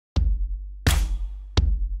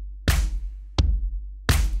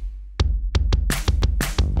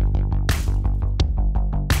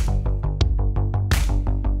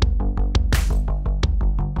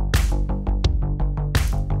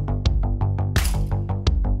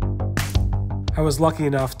I was lucky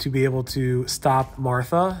enough to be able to stop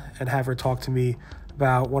Martha and have her talk to me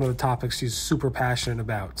about one of the topics she's super passionate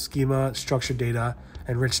about: schema, structured data,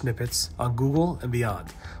 and rich snippets on Google and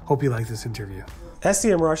beyond. Hope you like this interview.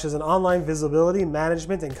 SEMrush is an online visibility,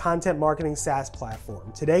 management, and content marketing SaaS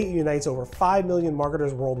platform. Today, it unites over 5 million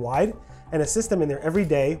marketers worldwide and assists them in their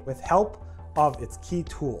everyday with help of its key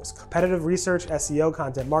tools: competitive research, SEO,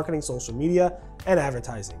 content marketing, social media, and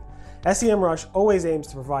advertising. SEMrush always aims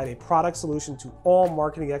to provide a product solution to all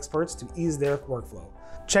marketing experts to ease their workflow.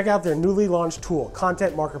 Check out their newly launched tool,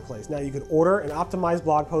 Content Marketplace. Now you can order and optimize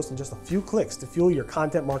blog posts in just a few clicks to fuel your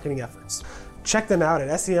content marketing efforts. Check them out at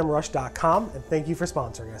semrush.com, and thank you for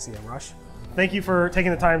sponsoring SEMrush. Thank you for taking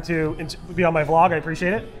the time to be on my vlog. I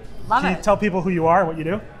appreciate it. Love Can it. you tell people who you are and what you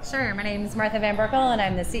do? Sure, my name is Martha Van Berkel, and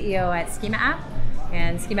I'm the CEO at Schema App.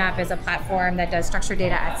 And Schema App is a platform that does structured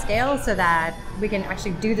data at scale so that we can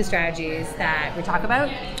actually do the strategies that we talk about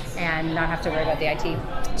and not have to worry about the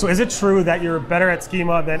IT. So is it true that you're better at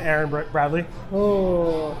schema than Aaron Bradley?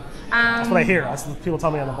 Oh. That's what I hear. That's what people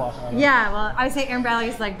tell me on the blog. Yeah, well, I would say Aaron Bradley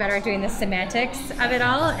is like better at doing the semantics of it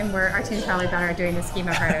all, and our team's probably better at doing the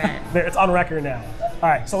schema part of it. It's on record now. All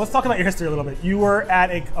right, so let's talk about your history a little bit. You were at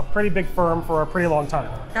a pretty big firm for a pretty long time.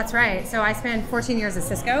 That's right. So I spent 14 years at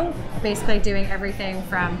Cisco, basically doing everything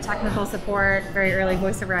from technical support, very early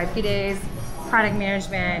voice over IP days, product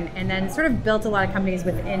management, and then sort of built a lot of companies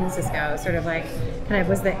within Cisco, sort of like kind of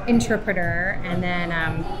was the entrepreneur, and then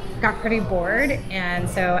got pretty bored. And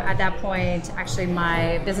so at that point, actually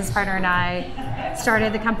my business partner and I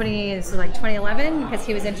started the company, this was like 2011, because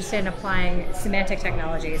he was interested in applying semantic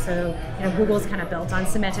technology. So Google's kind of built on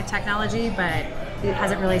semantic technology, but it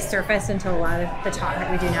hasn't really surfaced until a lot of the talk that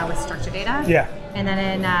we do now with structured data. Yeah. And then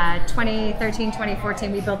in 2013,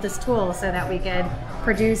 2014, we built this tool so that we could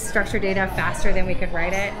produce structured data faster than we could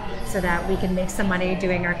write it, so that we can make some money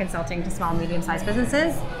doing our consulting to small, medium-sized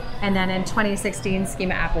businesses. And then in 2016,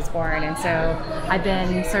 Schema App was born. And so I've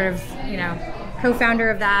been sort of, co-founder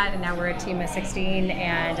of that, and now we're a team of 16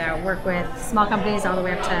 and work with small companies all the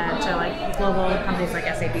way up to like global companies like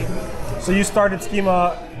SAP. So you started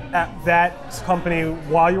Schema at that company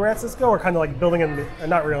while you were at Cisco, or kind of like building it?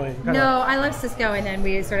 Not really. No, I left Cisco, and then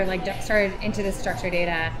we sort of like started into the structured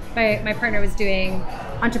data. My partner was doing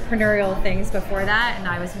entrepreneurial things before that, and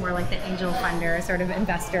I was more like the angel funder, sort of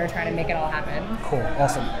investor, trying to make it all happen. Cool,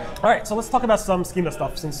 awesome. All right, so let's talk about some schema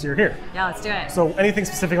stuff since you're here. Yeah, let's do it. So anything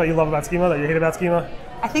specific that you love about schema, that you hate about schema?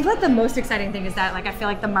 I think like the most exciting thing is that like I feel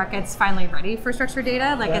like the market's finally ready for structured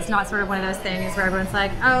data. Like It's not sort of one of those things where everyone's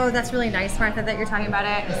like, oh, that's really nice, Martha, that you're talking about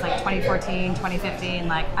it. It's like 2014, 2015,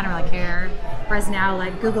 like I don't really care. Whereas now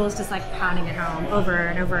like Google's just like pounding it home over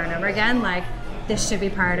and over and over again. Like this should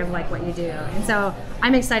be part of like what you do. And so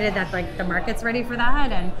I'm excited that like the market's ready for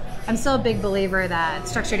that. And I'm still a big believer that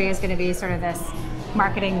structured data is going to be sort of this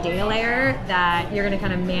marketing data layer that you're going to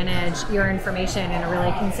kind of manage your information in a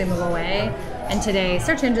really consumable way. And today,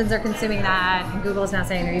 search engines are consuming that, and Google's now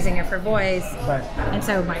saying they're using it for voice. Right. And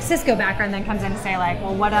so my Cisco background then comes in to say like,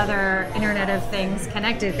 well, what other Internet of Things,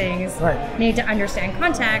 connected things need to understand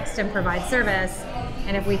context and provide service?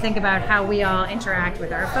 And if we think about how we all interact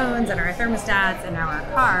with our phones and our thermostats and now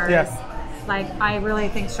our cars, like I really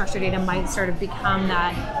think structured data might sort of become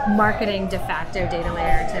that marketing de facto data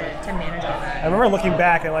layer to manage all that. I remember looking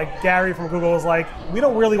back and like Gary from Google was like, we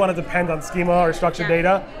don't really want to depend on schema or structured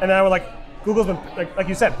data. And then I was like, Google's been, like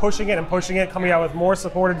you said, pushing it, coming out with more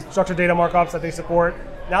supported structured data markups that they support.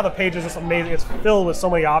 Now the page is just amazing. It's filled with so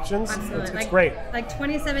many options. Absolutely. It's great. Like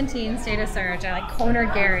 2017 State of Search, I like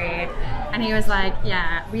cornered Gary, and he was like,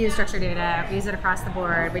 yeah, we use structured data. We use it across the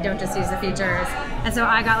board. We don't just use the features. And so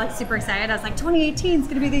I got like super excited. I was like, 2018 is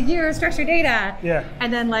going to be the year of structured data. Yeah.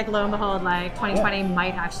 And then like lo and behold, like 2020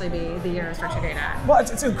 might actually be the year of structured data. Well,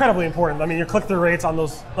 it's incredibly important. I mean, your click-through rates on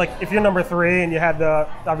those, like if you're number 3 and you had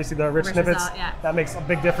obviously the rich snippets, result, that makes a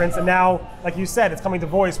big difference. And now, like you said, it's coming to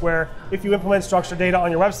voice, where if you implement structured data on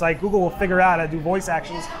your website, Google will figure out how to do voice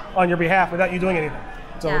actions on your behalf without you doing anything.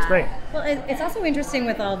 So it's great. Well, it's also interesting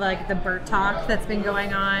with all like the BERT talk that's been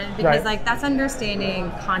going on, because like that's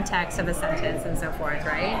understanding context of a sentence and so forth,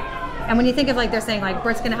 right? And when you think of like they're saying like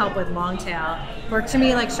BERT's going to help with long tail, or to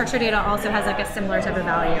me like structured data also has like a similar type of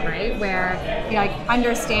value, right? Where like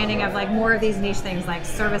understanding of like more of these niche things like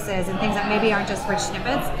services and things that maybe aren't just rich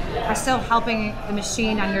snippets are still helping the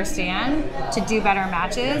machine understand to do better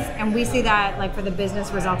matches. And we see that like for the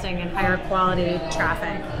business resulting in higher quality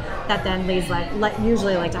traffic that then leads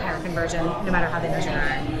usually to higher conversion, no matter how they measure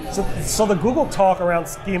it. So the Google talk around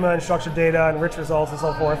schema and structured data and rich results and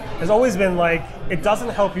so forth has always been like, it doesn't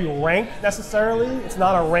help you rank necessarily. It's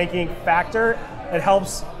not a ranking factor. It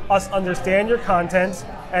helps us understand your content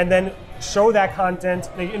and then show that content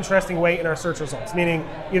in an interesting way in our search results, meaning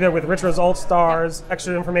either with rich results, stars,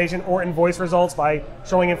 extra information, or in voice results by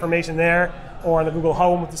showing information there, or on the Google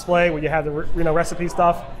Home display where you have the recipe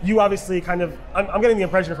stuff. You obviously kind of, I'm getting the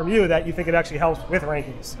impression from you that you think it actually helps with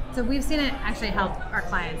rankings. So we've seen it actually help our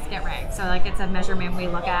clients get ranked. So like it's a measurement we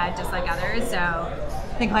look at just like others. So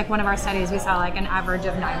I think like one of our studies, we saw like an average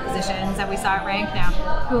of 9 positions that we saw it rank.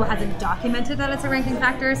 Now, Google hasn't documented that it's a ranking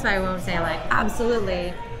factor, so I won't say like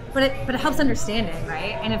absolutely, but it helps understanding,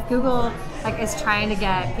 right? And if Google like is trying to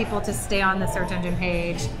get people to stay on the search engine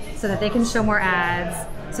page so that they can show more ads,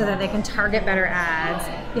 so that they can target better ads,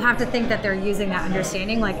 you have to think that they're using that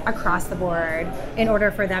understanding like across the board in order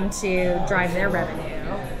for them to drive their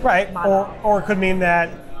revenue. Right, or it could mean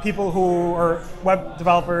that people who are web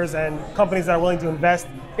developers and companies that are willing to invest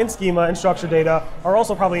in schema and structured data are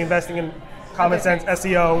also probably investing in common sense,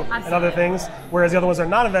 SEO, Absolutely. And other things, whereas the other ones are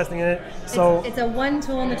not investing in it. So it's a one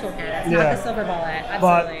tool in the toolkit. It's not the silver bullet.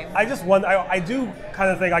 Absolutely. But I do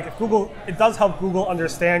kind of think like if Google, it does help Google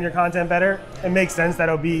understand your content better. It makes sense that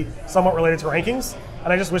it'll be somewhat related to rankings.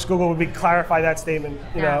 And I just wish Google would clarify that statement,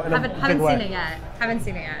 in a big way. Haven't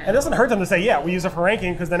seen it yet. And it doesn't hurt them to say, yeah, we use it for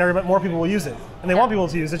ranking because then more people will use it. And they want people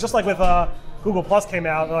to use it. Just like with Google Plus came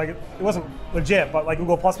out, like it wasn't legit, but like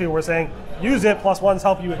Google Plus people were saying, use it, +1s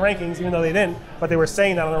help you with rankings, even though they didn't, but they were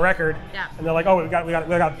saying that on the record. Yeah. And they're like, oh, we got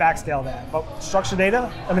to backscale that. But structured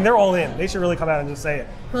data, I mean, they're all in. They should really come out and just say it.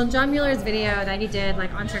 Well, John Mueller's video that he did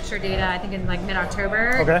like on structured data, I think in like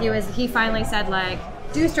mid-October, he finally said like,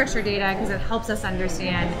 do structured data because it helps us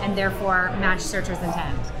understand and therefore match searchers'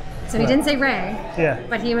 intent. So he didn't say rank,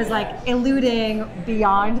 but he was like alluding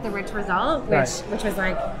beyond the rich result, which was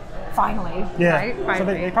like, finally, right? Finally. So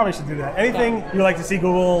they probably should do that. Anything you like to see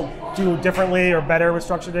Google do differently or better with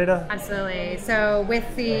structured data? Absolutely. So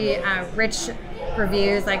with the rich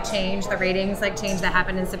reviews change, the ratings change that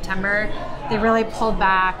happened in September, they really pulled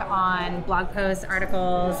back on blog posts,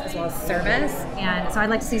 articles, as well as service. And so I'd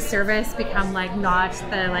like to see service become not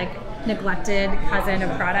the neglected cousin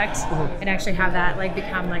of product and actually have that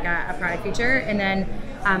become a product feature. And then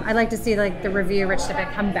I'd like to see the review rich snippet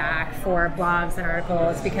come back for blogs and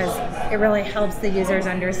articles because it really helps the users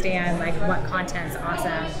understand what content's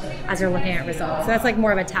awesome as they're looking at results. So that's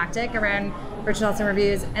more of a tactic around rich results and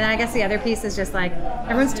reviews. And I guess the other piece is just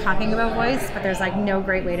everyone's talking about voice, but there's no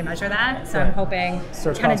great way to measure that. So I'm hoping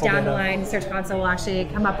kind of down the line, Search Console will actually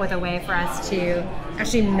come up with a way for us to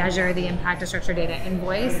actually measure the impact of structured data in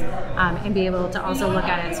voice and be able to also look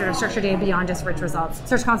at it sort of structured data beyond just rich results.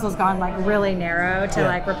 Search Console's gone really narrow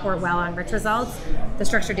to report well on rich results. The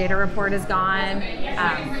structured data report is gone.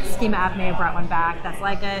 Schema App may have brought one back that's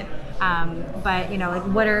like it. But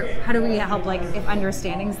how do we help if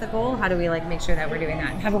understanding's the goal, how do we make sure that we're doing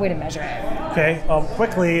that and have a way to measure it? Okay,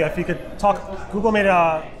 quickly, if you could talk, Google made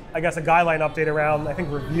a guideline update around, I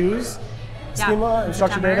think, reviews, schema, and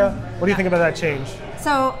structured data. What do you think about that change?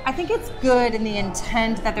 So I think it's good in the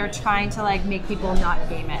intent that they're trying to make people not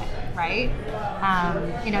game it, right?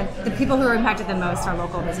 The people who are impacted the most are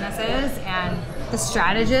local businesses, and the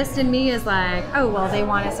strategist in me is oh, well, they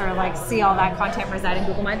want to sort of see all that content reside in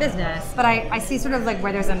Google My Business. But I see sort of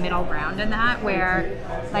where there's a middle ground in that, where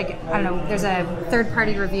I don't know, there's a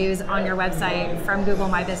third-party reviews on your website from Google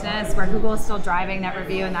My Business, where Google is still driving that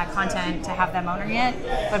review and that content to have them owning it,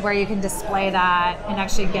 but where you can display that and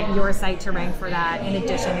actually get your site to rank for that in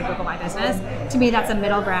addition to Google My Business. To me, that's a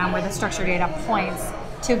middle ground where the structured data points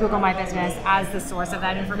to Google My Business as the source of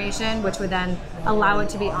that information, which would then allow it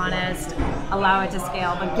to be honest, allow it to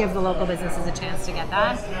scale, but give the local businesses a chance to get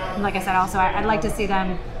that. And like I said, also, I'd like to see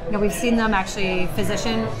them, we've seen them actually,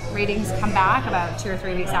 physician ratings come back about 2 or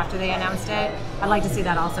 3 weeks after they announced it. I'd like to see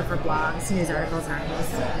that also for blogs, news articles, and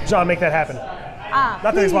articles. John, make that happen.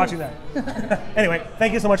 Not that he's watching that. Anyway,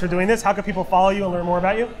 thank you so much for doing this. How can people follow you and learn more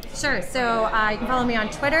about you? Sure. So you can follow me on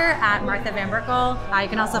Twitter at Martha Van Berkel. You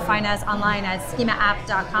can also find us online at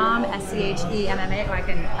schemaapp.com, SCHEMMA.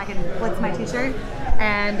 I can blitz my t-shirt.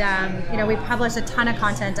 And we publish a ton of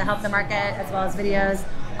content to help the market as well as videos,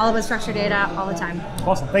 all about structured data all the time.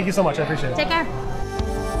 Awesome. Thank you so much. I appreciate it. Take care.